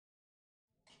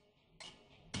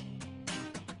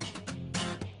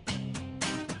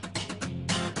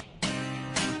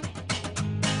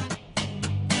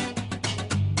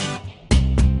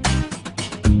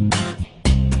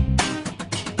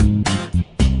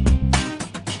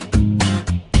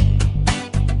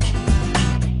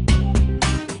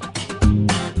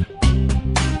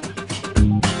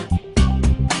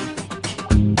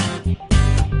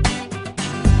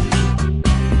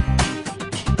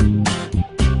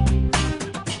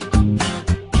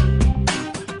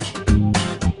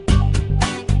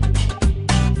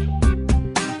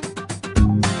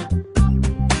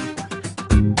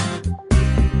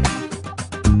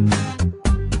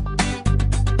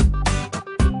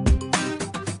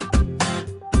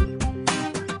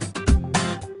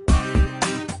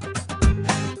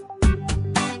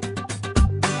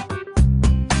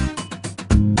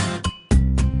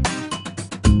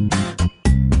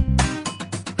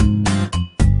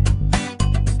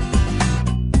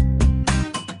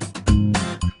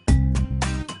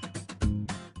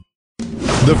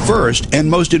The first and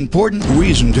most important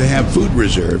reason to have food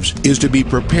reserves is to be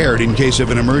prepared in case of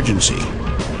an emergency.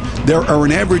 There are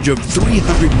an average of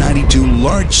 392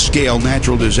 large-scale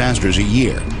natural disasters a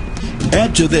year.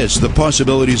 Add to this the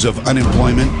possibilities of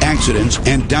unemployment, accidents,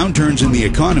 and downturns in the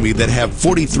economy that have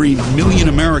 43 million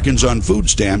Americans on food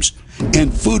stamps,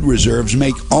 and food reserves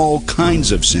make all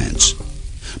kinds of sense.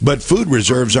 But food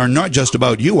reserves are not just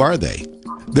about you, are they?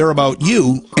 They're about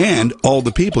you and all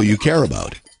the people you care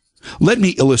about. Let me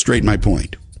illustrate my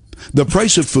point. The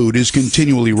price of food is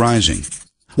continually rising.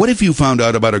 What if you found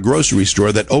out about a grocery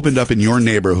store that opened up in your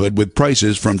neighborhood with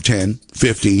prices from 10,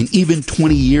 15, even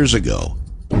 20 years ago?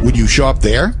 Would you shop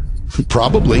there?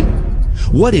 Probably.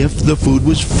 What if the food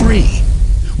was free?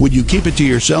 Would you keep it to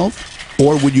yourself?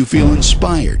 Or would you feel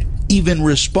inspired, even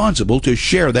responsible to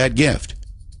share that gift?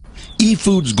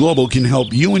 Efoods Global can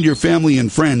help you and your family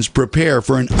and friends prepare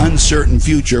for an uncertain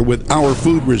future with our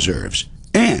food reserves.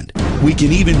 And we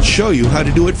can even show you how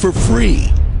to do it for free.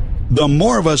 The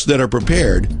more of us that are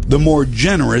prepared, the more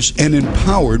generous and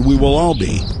empowered we will all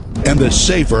be, and the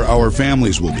safer our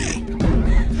families will be.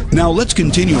 Now let's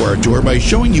continue our tour by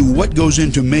showing you what goes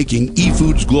into making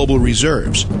Efoods Global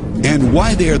Reserves and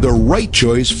why they are the right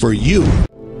choice for you.